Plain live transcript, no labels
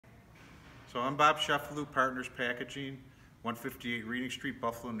So I'm Bob Sheffield, Partners Packaging, 158 Reading Street,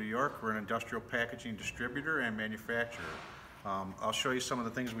 Buffalo, New York. We're an industrial packaging distributor and manufacturer. I'll show you some of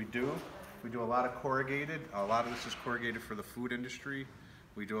the things we do. We do a lot of corrugated. A lot of this is corrugated for the food industry.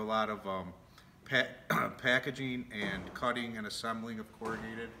 We do a lot of packaging and cutting and assembling of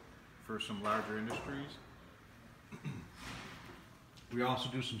corrugated for some larger industries. We also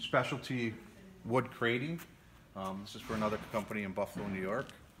do some specialty wood crating. This is for another company in Buffalo, New York.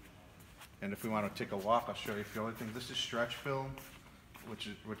 And if we want to take a walk, I'll show you a few other things. This is stretch film,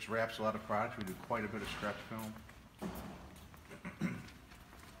 which wraps a lot of products. We do quite a bit of stretch film.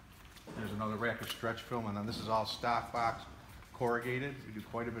 There's another rack of stretch film, and then this is all stock box corrugated. We do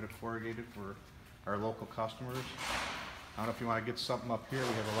quite a bit of corrugated for our local customers. I don't know if you want to get something up here.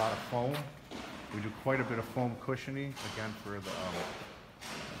 We have a lot of foam. We do quite a bit of foam cushioning, again, for the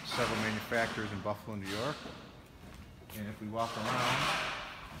several manufacturers in Buffalo, New York. And if we walk around,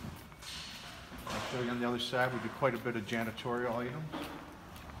 I'll show you on the other side, we do quite a bit of janitorial items.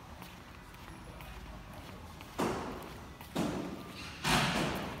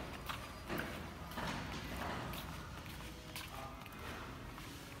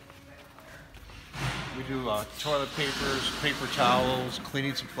 We do toilet papers, paper towels,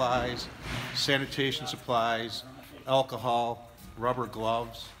 cleaning supplies, sanitation supplies, alcohol, rubber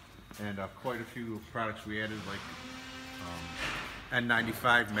gloves, and quite a few products we added, like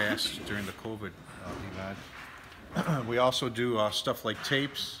N95 masks during the COVID event. We also do stuff like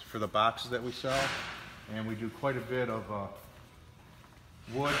tapes for the boxes that we sell, and we do quite a bit of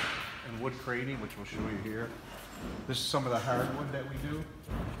wood and wood crating, which we'll show you here. This is some of the hardwood that we do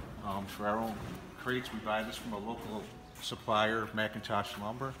for our own crates. We buy this from a local supplier, Macintosh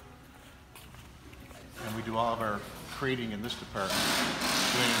Lumber, and we do all of our crating in this department.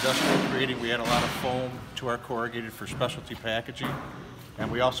 Doing industrial crating, we add a lot of foam to our corrugated for specialty packaging, and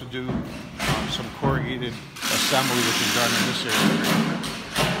we also do some corrugated assembly, which is done in this area.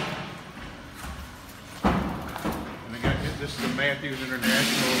 And again, this is the Matthews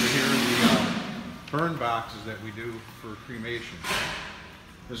International. Over here are the burn boxes that we do for cremation.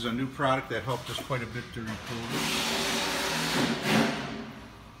 This is a new product that helped us quite a bit during COVID.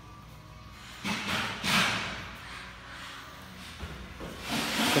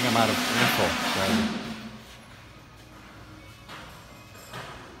 I think I'm out of info. Sorry.